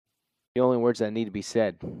The only words that need to be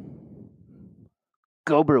said.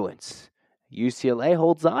 Go Bruins. UCLA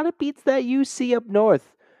holds on. It beats that UC up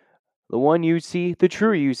north. The one UC, the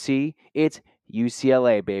true UC. It's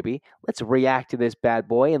UCLA, baby. Let's react to this bad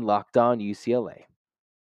boy in Locked On UCLA.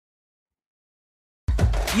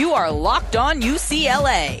 You are Locked On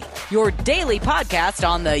UCLA, your daily podcast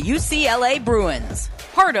on the UCLA Bruins.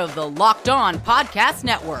 Part of the Locked On Podcast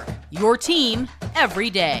Network, your team every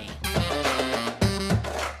day.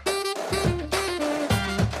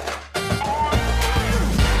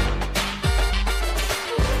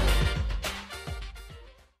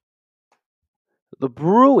 The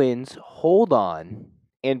Bruins hold on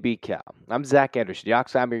and beat Cal. I'm Zach Anderson,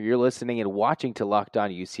 Yoxheimer. You're listening and watching to Locked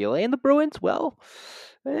On UCLA. And the Bruins, well,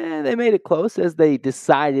 they made it close as they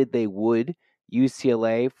decided they would.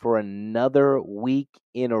 UCLA for another week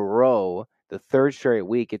in a row. The third straight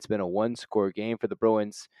week, it's been a one-score game for the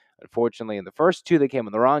Bruins. Unfortunately, in the first two, they came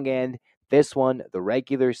on the wrong end. This one, the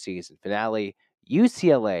regular season finale,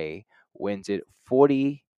 UCLA wins it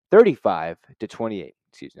 35-28.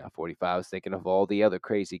 Excuse me, not 45. I was thinking of all the other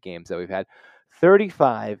crazy games that we've had.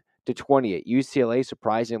 35-28. UCLA,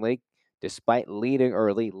 surprisingly, despite leading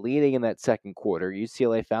early, leading in that second quarter,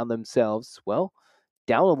 UCLA found themselves, well,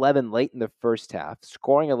 down 11 late in the first half,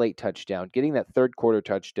 scoring a late touchdown, getting that third quarter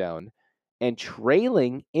touchdown, and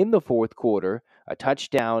trailing in the fourth quarter, a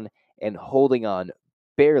touchdown, and holding on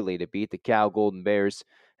barely to beat the Cal Golden Bears.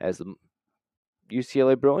 As the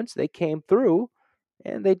UCLA Bruins, they came through,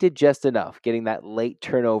 and they did just enough, getting that late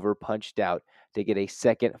turnover punched out to get a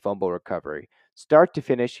second fumble recovery. Start to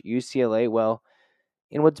finish, UCLA, well,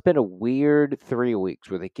 in what's been a weird 3 weeks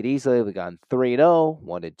where they could easily have gone 3-0,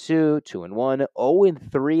 1-2, 2-1,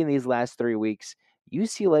 0-3 in these last 3 weeks,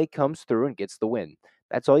 UCLA comes through and gets the win.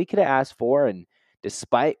 That's all you could have asked for, and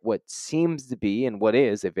despite what seems to be and what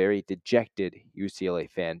is a very dejected UCLA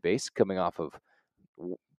fan base coming off of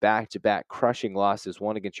back-to-back crushing losses,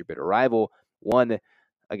 one against your bitter rival, one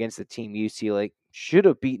against the team UCLA should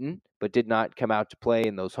have beaten, but did not come out to play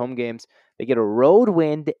in those home games. They get a road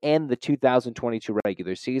win to end the 2022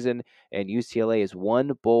 regular season, and UCLA is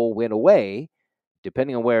one bowl win away,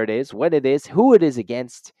 depending on where it is, when it is, who it is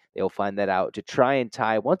against. They'll find that out to try and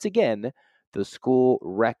tie, once again, the school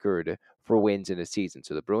record for wins in a season.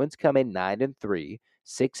 So the Bruins come in 9-3,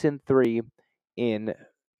 6-3 in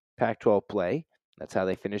Pac-12 play. That's how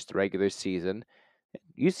they finished the regular season.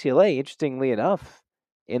 UCLA, interestingly enough,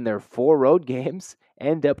 in their 4 road games,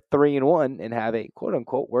 end up 3-1 and have a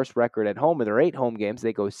quote-unquote worst record at home. In their 8 home games,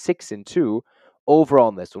 they go 6-2 overall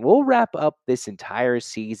in this one. We'll wrap up this entire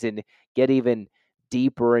season, get even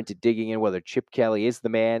deeper into digging in whether Chip Kelly is the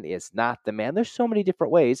man, is not the man. There's so many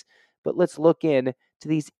different ways, but let's look in to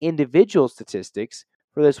these individual statistics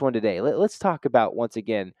for this one today. Let's talk about, once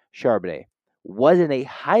again, Charbonnet. Wasn't a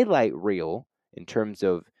highlight reel in terms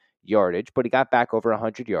of yardage, but he got back over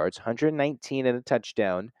 100 yards, 119 and a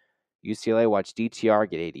touchdown. UCLA watched DTR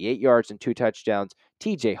get 88 yards and 2 touchdowns.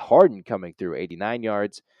 TJ Harden coming through 89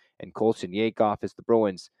 yards, and Colson Yakoff as the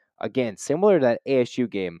Bruins, again, similar to that ASU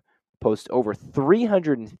game, post over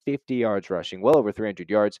 350 yards rushing, well over 300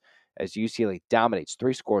 yards, as UCLA dominates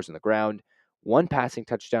 3 scores on the ground, 1 passing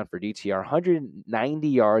touchdown for DTR, 190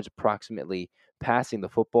 yards approximately passing the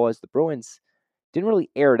football, as the Bruins didn't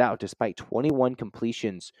really air it out despite 21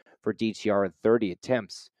 completions for DTR and 30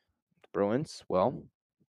 attempts. The Bruins, well,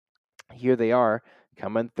 here they are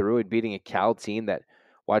coming through and beating a Cal team that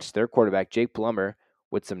watched their quarterback, Jake Plummer,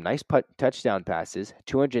 with some nice touchdown passes,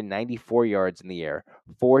 294 yards in the air,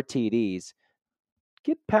 4 TDs.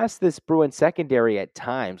 Get past this Bruin secondary at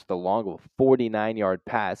times with a long of a 49-yard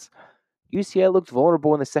pass. UCLA looked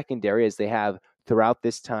vulnerable in the secondary as they have throughout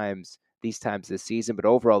these times this season, but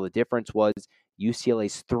overall the difference was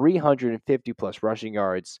UCLA's 350-plus rushing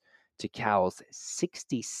yards to Cal's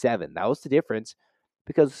 67. That was the difference,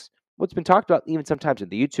 because what's been talked about even sometimes in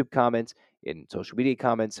the YouTube comments, in social media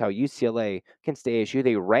comments, how UCLA against ASU,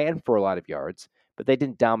 they ran for a lot of yards, but they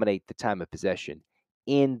didn't dominate the time of possession.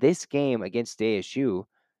 In this game against ASU,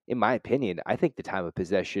 in my opinion, I think the time of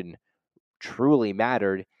possession truly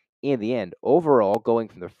mattered in the end. Overall, going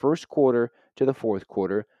from the first quarter to the fourth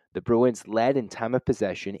quarter, the Bruins led in time of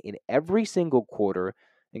possession in every single quarter,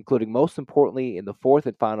 including most importantly in the fourth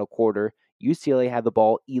and final quarter. UCLA had the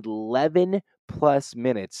ball 11 plus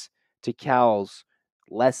minutes to Cal's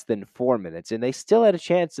less than 4 minutes, and they still had a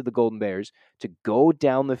chance to the Golden Bears to go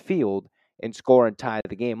down the field and score and tie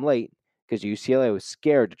the game late, because UCLA was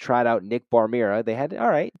scared to try out Nick Barmira. They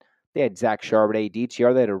had Zach Charbonnet,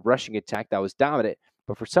 DTR. They had a rushing attack that was dominant,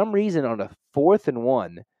 but for some reason on a 4th and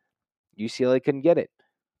 1, UCLA couldn't get it.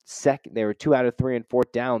 They were 2 out of 3 and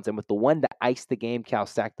 4th downs, and with the one to ice the game, Cal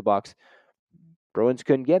stacked the box. Bruins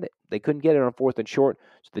couldn't get it. They couldn't get it on 4th and short,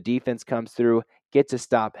 so the defense comes through, gets a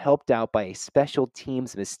stop, helped out by a special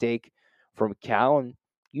teams mistake from Cal, and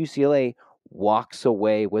UCLA walks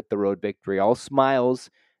away with the road victory. All smiles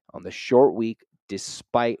on the short week,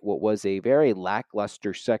 despite what was a very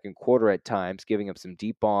lackluster second quarter at times, giving up some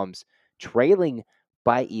deep bombs, trailing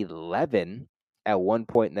by 11 at one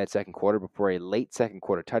point in that second quarter before a late second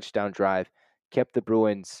quarter touchdown drive kept the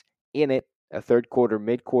Bruins in it. A third quarter,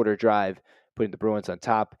 mid-quarter drive, putting the Bruins on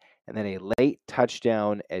top, and then a late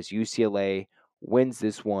touchdown as UCLA wins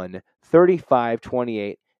this one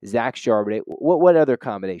 35-28. Zach Charbonnet. What other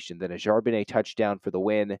combination than a Charbonnet touchdown for the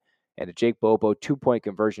win and a Jake Bobo 2-point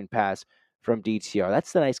conversion pass from DTR?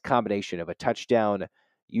 That's the nice combination of a touchdown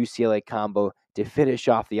UCLA combo to finish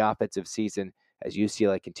off the offensive season as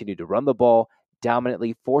UCLA continued to run the ball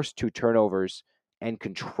dominantly, force 2 turnovers, and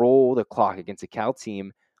control the clock against a Cal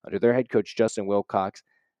team under their head coach Justin Wilcox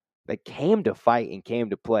that came to fight and came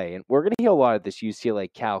to play. And we're going to hear a lot of this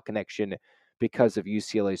UCLA-Cal connection because of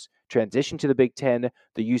UCLA's transition to the Big Ten,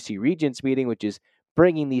 the UC Regents meeting, which is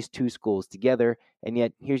bringing these two schools together. And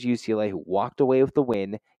yet, here's UCLA who walked away with the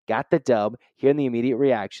win, got the dub, hearing the immediate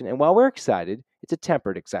reaction. And while we're excited, it's a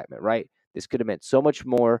tempered excitement, right? This could have meant so much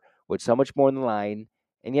more, with so much more on the line.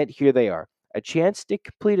 And yet, here they are. A chance to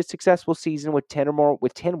complete a successful season with 10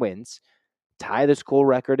 wins, tie the school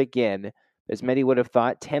record again. As many would have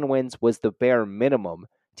thought, 10 wins was the bare minimum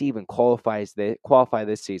to even qualify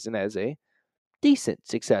this season as a decent,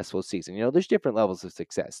 successful season. You know, there's different levels of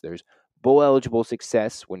success. There's bowl-eligible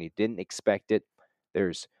success when you didn't expect it.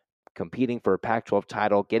 There's competing for a Pac-12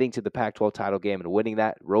 title, getting to the Pac-12 title game and winning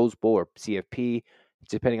that, Rose Bowl or CFP,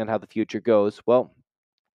 depending on how the future goes. Well,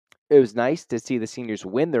 it was nice to see the seniors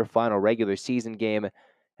win their final regular season game,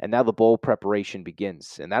 and now the bowl preparation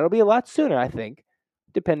begins. And that'll be a lot sooner, I think,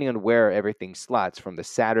 depending on where everything slots from the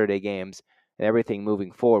Saturday games and everything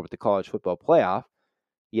moving forward with the college football playoff.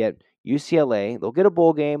 Yet UCLA, they'll get a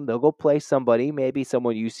bowl game, they'll go play somebody, maybe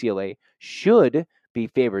someone UCLA should be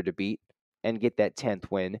favored to beat and get that 10th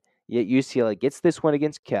win. Yet UCLA gets this one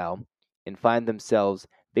against Cal and find themselves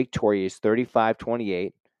victorious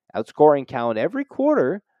 35-28, outscoring Cal in every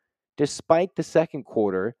quarter despite the second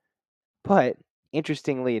quarter. But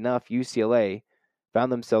interestingly enough, UCLA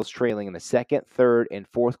found themselves trailing in the second, third, and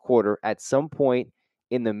fourth quarter at some point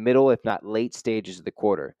in the middle, if not late stages of the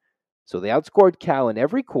quarter. So they outscored Cal in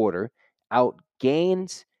every quarter,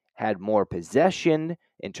 outgained, had more possession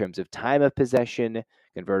in terms of time of possession,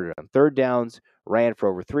 converted on third downs, ran for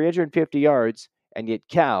over 350 yards, and yet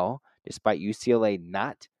Cal, despite UCLA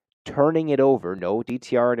not turning it over, no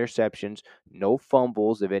DTR interceptions, no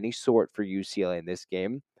fumbles of any sort for UCLA in this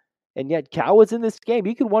game, and yet Cal was in this game.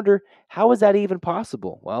 You can wonder, how is that even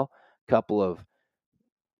possible? Well, a couple of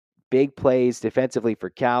big plays defensively for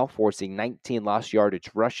Cal, forcing 19 lost yardage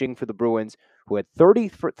rushing for the Bruins, who had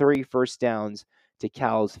 33 first downs to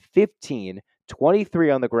Cal's 15,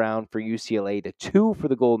 23 on the ground for UCLA to 2 for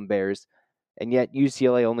the Golden Bears, and yet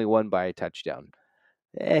UCLA only won by a touchdown.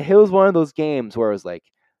 It was one of those games where it was like,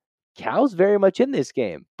 Cal's very much in this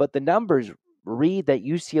game, but the numbers read that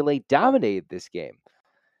UCLA dominated this game.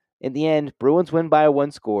 In the end, Bruins win by a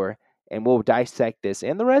 1 score, and we'll dissect this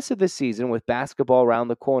and the rest of the season with basketball around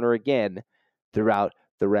the corner again throughout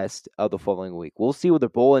the rest of the following week. We'll see where the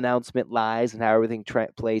bowl announcement lies and how everything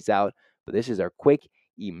plays out, but this is our quick,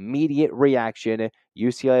 immediate reaction.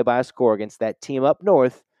 UCLA by a score against that team up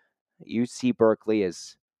north. UC Berkeley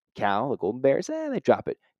is Cal, the Golden Bears, they drop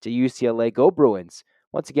it to UCLA. Go Bruins.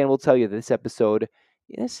 Once again, we'll tell you this episode,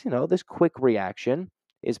 this quick reaction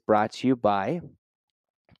is brought to you by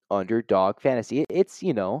Underdog Fantasy. It's,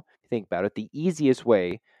 think about it, the easiest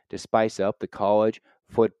way to spice up the college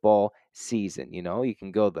football season. You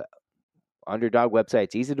can go to the Underdog website.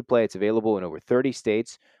 It's easy to play. It's available in over 30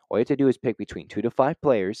 states. All you have to do is pick between 2 to 5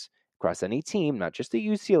 players across any team, not just the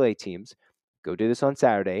UCLA teams. Go do this on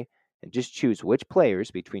Saturday and just choose which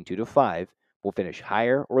players between 2 to 5 will finish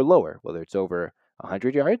higher or lower, whether it's over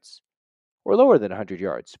 100 yards or lower than 100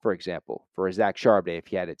 yards, for example, for Zach Charbonnet if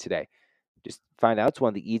he had it today. Just find out. It's one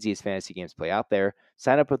of the easiest fantasy games to play out there.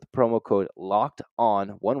 Sign up with the promo code Locked On.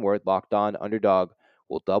 One word, Locked On. Underdog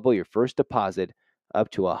will double your first deposit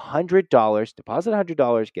up to $100. Deposit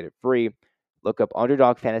 $100, get it free. Look up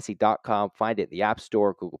UnderdogFantasy.com. Find it in the App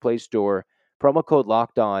Store, Google Play Store. Promo code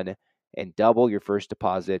Locked On and double your first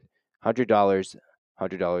deposit. $100,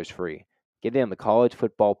 $100 free. Get in on the college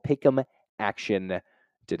football pick'em action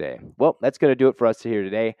today. Well, that's going to do it for us here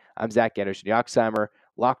today. I'm Zach Anderson-Yoxheimer.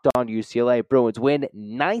 Locked On UCLA. Bruins win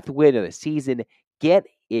 9th win of the season. Get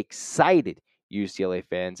excited. UCLA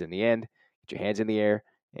fans in the end. Get your hands in the air.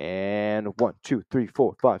 And 1, 2, 3,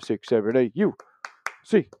 4, 5, 6, 7, 8.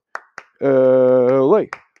 UCLA.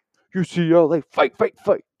 UCLA. Fight, fight,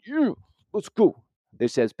 fight. Yeah. Let's go.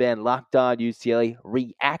 This has been Locked On UCLA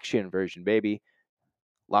reaction version, baby.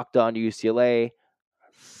 Locked On UCLA.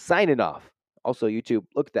 Signing off. Also, YouTube,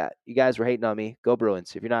 look at that. You guys were hating on me. Go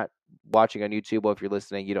Bruins. If you're not watching on YouTube, or if you're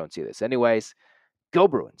listening, you don't see this. Anyways, go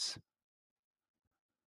Bruins.